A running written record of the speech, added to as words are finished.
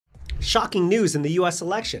Shocking news in the US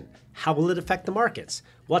election. How will it affect the markets?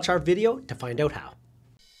 Watch our video to find out how.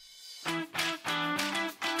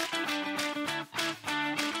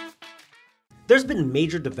 There's been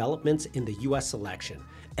major developments in the US election,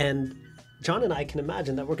 and John and I can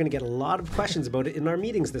imagine that we're going to get a lot of questions about it in our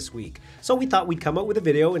meetings this week. So we thought we'd come out with a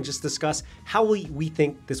video and just discuss how we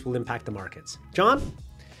think this will impact the markets. John?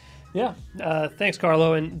 Yeah, thanks,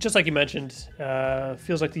 Carlo. And just like you mentioned,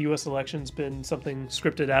 feels like the U.S. election's been something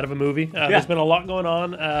scripted out of a movie. There's been a lot going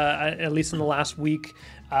on, at least in the last week,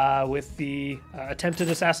 with the attempted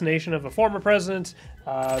assassination of a former president,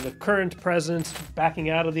 the current president backing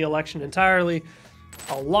out of the election entirely.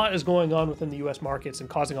 A lot is going on within the U.S. markets and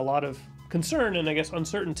causing a lot of concern and, I guess,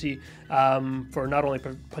 uncertainty for not only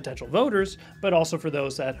potential voters, but also for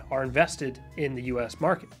those that are invested in the U.S.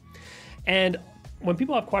 market. And when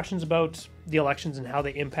people have questions about the elections and how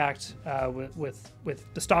they impact with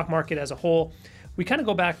the stock market as a whole, we kind of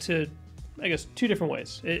go back to, I guess, two different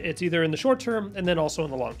ways. It's either in the short term and then also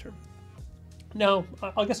in the long term. Now,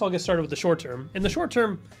 I guess I'll get started with the short term. In the short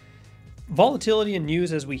term, volatility in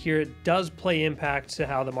news, as we hear it, does play impact to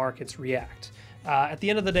how the markets react. At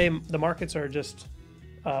the end of the day, the markets are just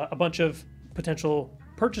a bunch of potential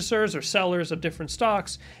purchasers or sellers of different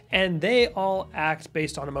stocks, and they all act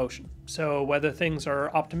based on emotion. So whether things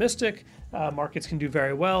are optimistic, markets can do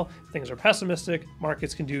very well. If things are pessimistic,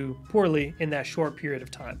 markets can do poorly in that short period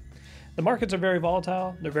of time. The markets are very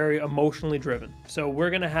volatile. They're very emotionally driven. So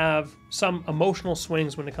we're going to have some emotional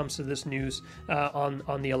swings when it comes to this news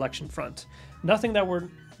on the election front. Nothing that we're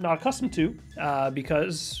not accustomed to,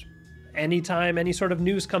 because anytime any sort of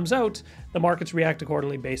news comes out, the markets react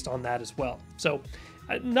accordingly based on that as well. So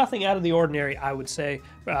nothing out of the ordinary, I would say,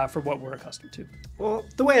 for what we're accustomed to. Well,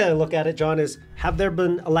 the way I look at it, John, is have there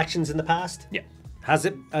been elections in the past? Yeah. Has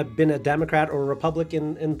it been a Democrat or a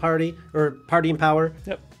Republican in party or party in power?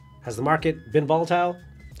 Yep. Has the market been volatile?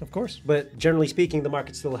 Of course. But generally speaking, the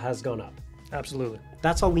market still has gone up. Absolutely.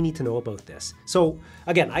 That's all we need to know about this. So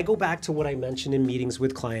again, I go back to what I mentioned in meetings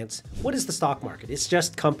with clients. What is the stock market? It's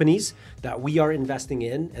just companies that we are investing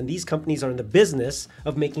in, and these companies are in the business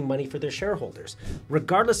of making money for their shareholders.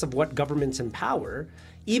 Regardless of what government's in power,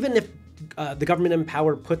 even if the government in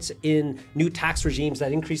power puts in new tax regimes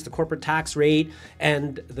that increase the corporate tax rate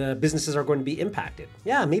and the businesses are going to be impacted.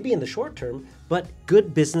 Yeah, maybe in the short term, but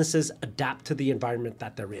good businesses adapt to the environment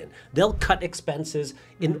that they're in. They'll cut expenses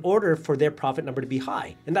in order for their profit number to be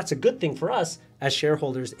high. And that's a good thing for us as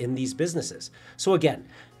shareholders in these businesses. So again,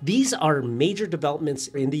 these are major developments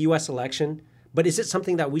in the US election, but is it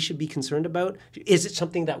something that we should be concerned about? Is it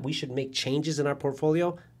something that we should make changes in our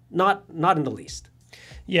portfolio? Not in the least.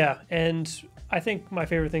 Yeah, and I think my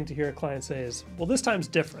favorite thing to hear a client say is, well, this time's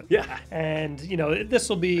different. Yeah. And, this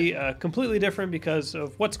will be completely different because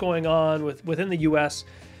of what's going on within the U.S.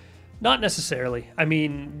 Not necessarily. I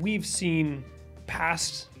mean, we've seen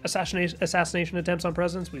past assassination attempts on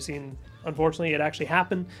presidents. We've seen, unfortunately, it actually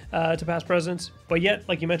happen to past presidents. But yet,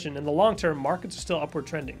 like you mentioned, in the long term, markets are still upward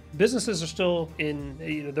trending. Businesses are still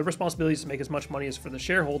in, their responsibility is to make as much money as for the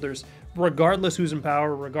shareholders, regardless who's in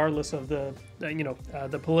power, regardless of the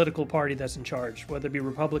political party that's in charge, whether it be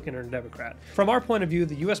Republican or Democrat. From our point of view,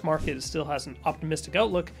 the U.S. market still has an optimistic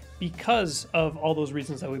outlook because of all those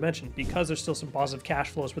reasons that we mentioned, because there's still some positive cash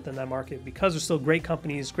flows within that market, because there's still great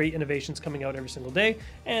companies, great innovations coming out every single day,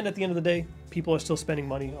 and at the end of the day, people are still spending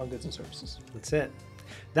money on goods and services. That's it.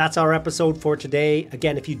 That's our episode for today.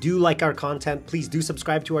 Again, if you do like our content, please do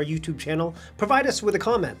subscribe to our YouTube channel. Provide us with a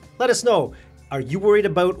comment. Let us know. Are you worried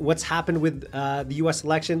about what's happened with the US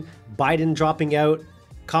election? Biden dropping out,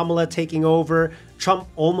 Kamala taking over, Trump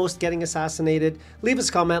almost getting assassinated? Leave us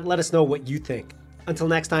a comment. Let us know what you think. Until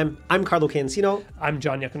next time, I'm Carlo Cancino. I'm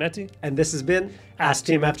John Iaconetti. And this has been Ask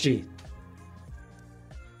Team FG.